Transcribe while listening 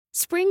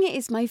Spring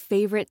is my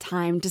favorite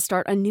time to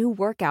start a new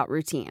workout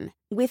routine.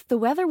 With the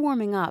weather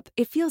warming up,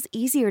 it feels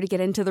easier to get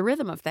into the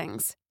rhythm of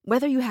things.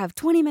 Whether you have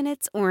 20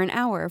 minutes or an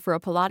hour for a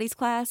Pilates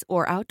class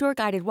or outdoor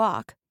guided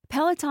walk,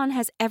 Peloton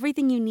has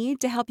everything you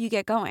need to help you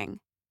get going.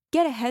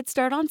 Get a head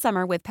start on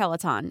summer with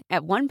Peloton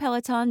at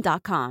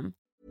onepeloton.com.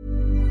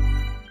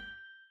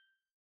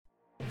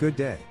 Good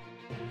day.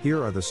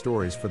 Here are the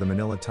stories for the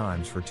Manila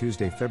Times for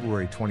Tuesday,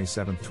 February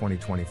 27,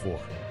 2024.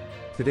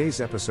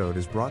 Today's episode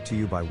is brought to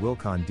you by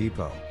Wilcon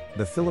Depot,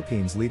 the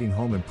Philippines' leading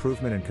home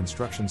improvement and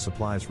construction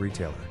supplies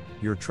retailer,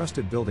 your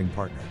trusted building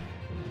partner.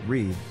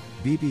 Read,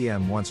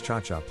 BBM wants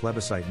Cha-Cha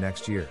plebiscite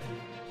next year.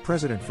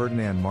 President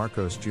Ferdinand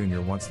Marcos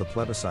Jr. wants the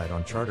plebiscite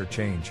on charter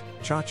change,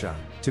 Cha-Cha,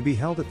 to be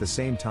held at the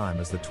same time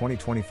as the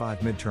 2025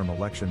 midterm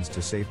elections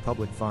to save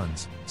public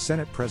funds,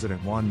 Senate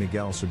President Juan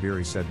Miguel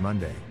Zubiri said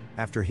Monday,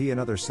 after he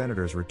and other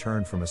senators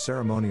returned from a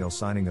ceremonial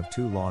signing of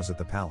two laws at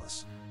the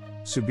palace.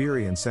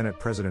 Zubiri and Senate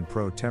President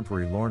pro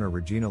tempore Lorna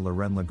Regina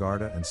Loren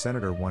Legarda and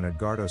Senator Juan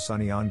Edgardo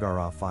Sonny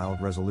Angara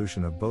filed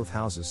resolution of both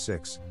houses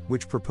 6,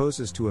 which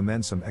proposes to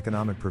amend some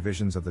economic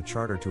provisions of the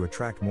charter to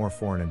attract more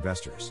foreign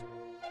investors.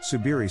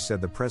 Zubiri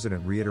said the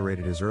president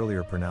reiterated his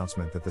earlier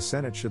pronouncement that the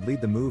Senate should lead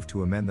the move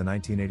to amend the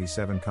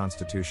 1987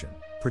 Constitution,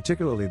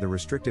 particularly the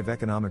restrictive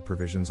economic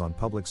provisions on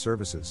public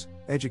services,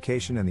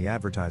 education and the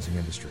advertising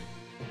industry.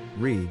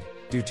 Read,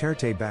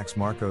 Duterte backs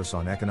Marcos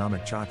on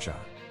economic cha-cha.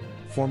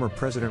 Former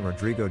President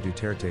Rodrigo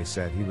Duterte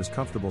said he was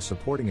comfortable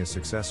supporting his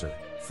successor,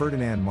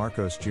 Ferdinand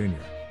Marcos Jr.,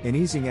 in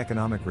easing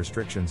economic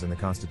restrictions in the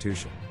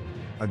Constitution.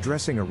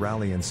 Addressing a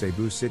rally in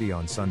Cebu City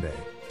on Sunday,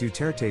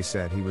 Duterte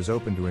said he was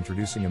open to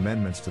introducing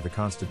amendments to the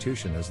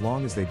Constitution as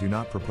long as they do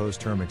not propose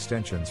term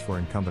extensions for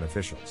incumbent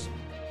officials.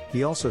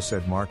 He also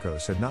said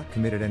Marcos had not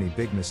committed any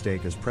big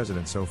mistake as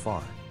president so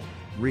far.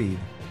 Read,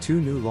 2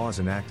 new laws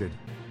enacted.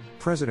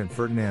 President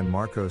Ferdinand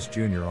Marcos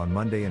Jr. on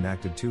Monday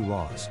enacted 2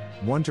 laws,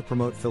 one to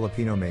promote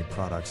Filipino-made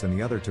products and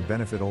the other to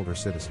benefit older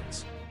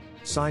citizens.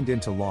 Signed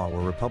into law were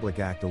Republic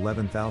Act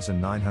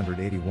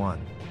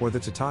 11,981, or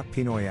the Tatak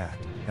Pinoy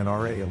Act, and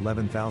RA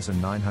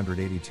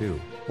 11,982,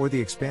 or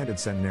the Expanded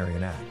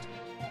Centenarian Act.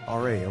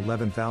 RA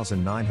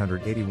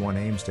 11,981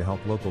 aims to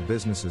help local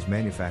businesses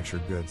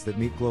manufacture goods that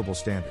meet global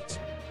standards.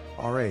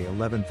 RA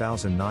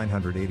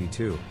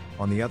 11,982,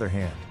 on the other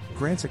hand,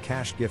 grants a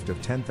cash gift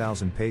of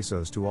 10,000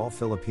 pesos to all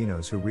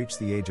Filipinos who reach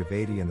the age of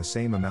 80 and the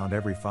same amount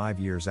every 5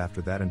 years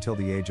after that until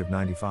the age of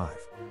 95.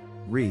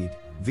 Read,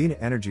 Vina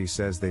Energy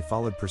says they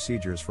followed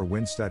procedures for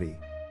wind study.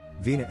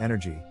 Vina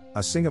Energy,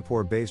 a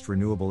Singapore-based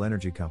renewable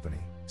energy company,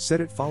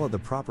 said it followed the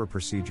proper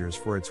procedures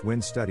for its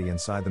wind study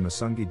inside the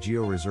Masungi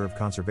Geo-Reserve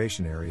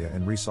Conservation Area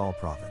in Rizal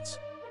Province.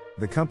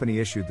 The company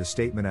issued the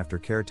statement after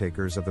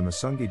caretakers of the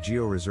Masungi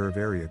Geo-Reserve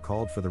Area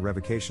called for the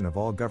revocation of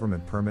all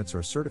government permits or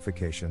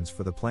certifications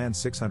for the planned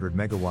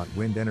 600-megawatt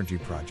wind energy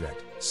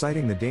project,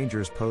 citing the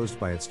dangers posed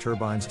by its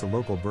turbines to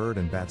local bird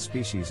and bat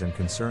species and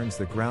concerns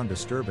that ground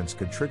disturbance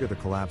could trigger the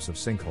collapse of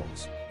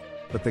sinkholes.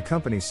 But the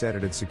company said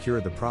it had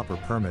secured the proper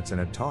permits and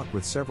had talked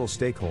with several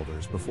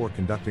stakeholders before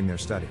conducting their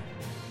study.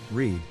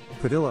 Read,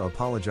 Padilla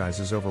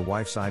apologizes over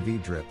wife's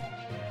IV drip.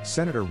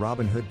 Senator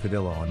Robin Hood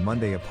Padilla on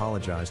Monday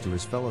apologized to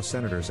his fellow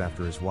senators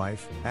after his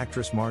wife,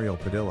 actress Mariel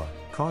Padilla,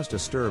 caused a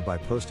stir by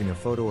posting a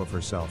photo of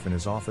herself in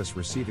his office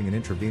receiving an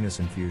intravenous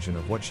infusion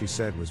of what she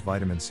said was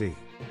vitamin C.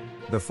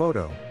 The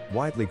photo,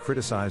 widely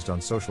criticized on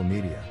social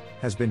media,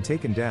 has been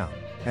taken down,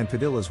 and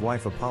Padilla's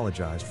wife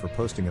apologized for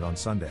posting it on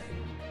Sunday.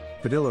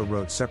 Padilla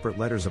wrote separate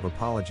letters of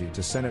apology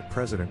to Senate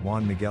President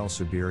Juan Miguel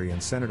Zubiri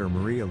and Senator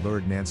Maria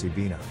Lourdes Nancy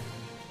Bina.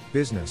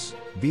 Business,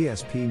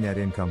 BSP net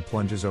income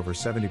plunges over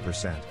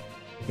 70%.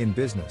 In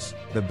business,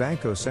 the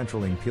Bangko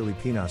Sentral ng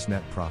Pilipinas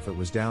net profit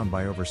was down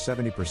by over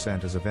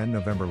 70% as of end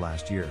November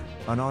last year,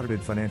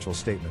 unaudited financial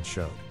statements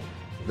showed.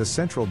 The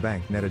central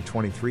bank netted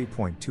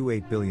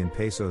 23.28 billion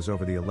pesos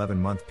over the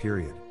 11-month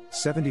period,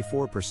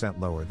 74%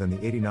 lower than the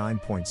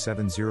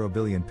 89.70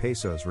 billion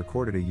pesos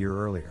recorded a year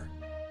earlier.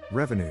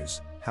 Revenues,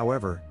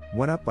 however,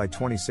 went up by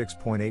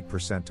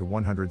 26.8% to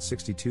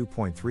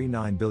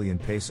 162.39 billion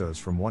pesos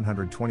from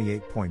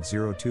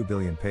 128.02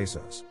 billion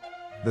pesos.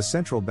 The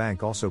central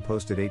bank also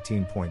posted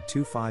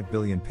 18.25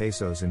 billion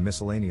pesos in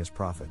miscellaneous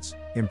profits,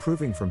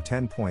 improving from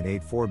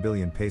 10.84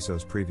 billion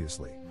pesos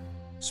previously.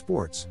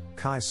 Sports,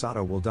 Kai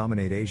Sotto will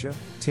dominate Asia,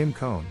 Tim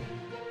Cone.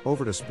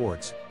 Over to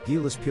sports,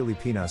 Gilas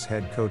Pilipinas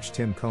head coach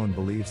Tim Cone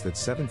believes that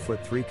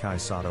 7'3" Kai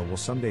Sotto will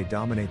someday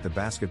dominate the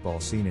basketball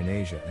scene in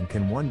Asia and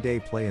can one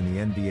day play in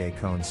the NBA.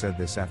 Cone said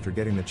this after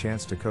getting the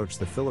chance to coach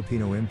the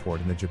Filipino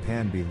import in the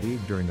Japan B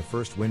League during the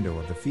first window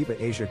of the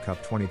FIBA Asia Cup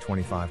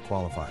 2025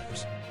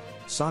 qualifiers.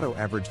 Sotto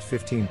averaged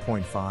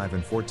 15.5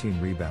 and 14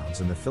 rebounds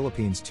in the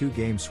Philippines'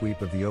 2-game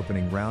sweep of the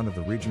opening round of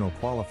the regional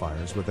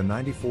qualifiers with a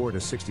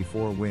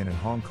 94-64 win in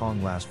Hong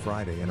Kong last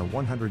Friday and a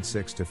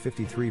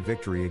 106-53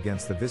 victory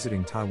against the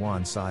visiting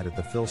Taiwan side at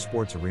the Phil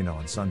Sports Arena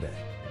on Sunday.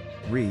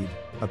 Read,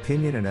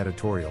 opinion and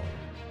editorial.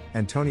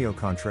 Antonio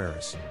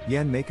Contreras,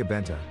 Yan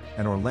Macabenta,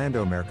 and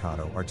Orlando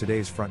Mercado are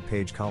today's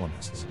front-page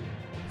columnists.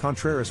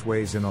 Contreras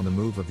weighs in on the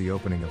move of the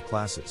opening of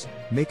classes.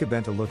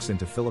 Macabenta looks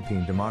into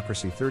Philippine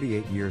democracy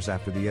 38 years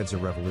after the EDSA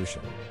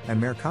revolution.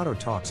 And Mercado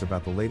talks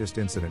about the latest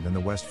incident in the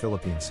West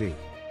Philippine Sea.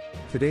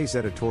 Today's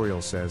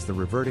editorial says the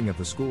reverting of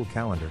the school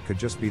calendar could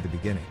just be the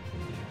beginning.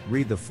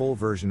 Read the full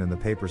version in the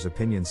paper's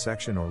opinions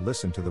section or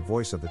listen to the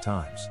voice of the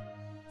Times.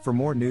 For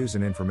more news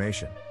and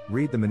information,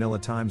 read the Manila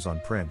Times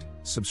on print,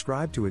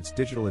 subscribe to its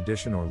digital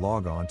edition or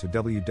log on to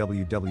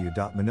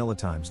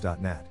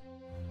www.manilatimes.net.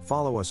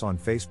 Follow us on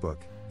Facebook,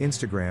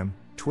 Instagram,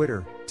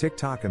 Twitter,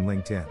 TikTok and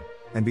LinkedIn,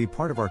 and be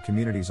part of our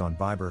communities on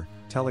Viber,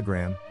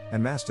 Telegram,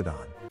 and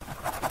Mastodon.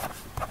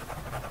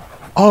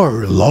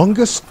 Our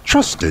longest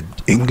trusted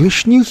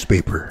English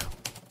newspaper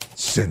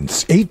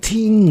since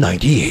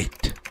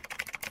 1898.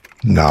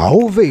 Now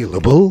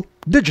available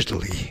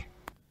digitally.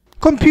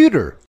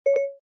 Computer.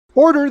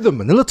 Order the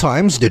Manila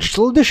Times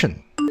Digital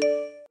Edition.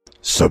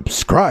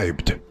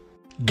 Subscribed.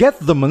 Get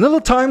the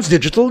Manila Times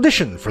Digital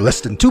Edition for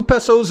less than 2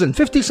 pesos and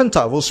 50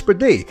 centavos per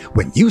day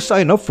when you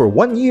sign up for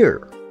 1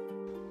 year.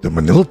 The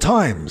Manila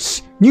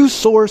Times, news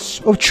source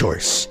of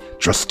choice,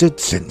 trusted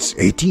since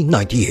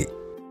 1898.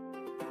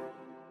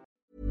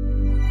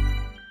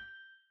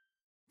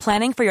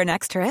 Planning for your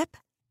next trip?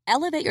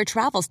 Elevate your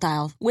travel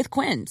style with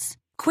Quince.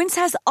 Quince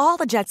has all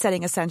the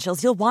jet-setting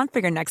essentials you'll want for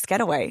your next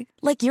getaway,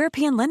 like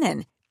European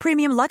linen,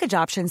 premium luggage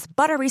options,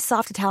 buttery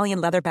soft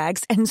Italian leather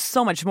bags, and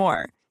so much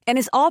more. And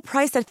is all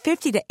priced at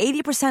 50 to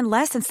 80%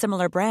 less than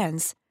similar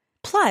brands.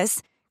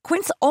 Plus,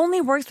 Quince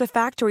only works with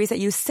factories that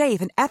use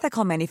safe and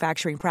ethical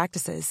manufacturing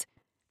practices.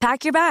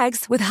 Pack your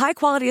bags with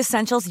high-quality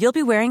essentials you'll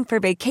be wearing for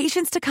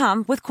vacations to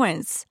come with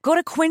Quince. Go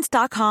to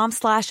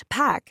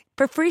quince.com/pack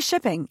for free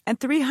shipping and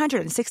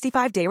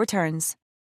 365-day returns.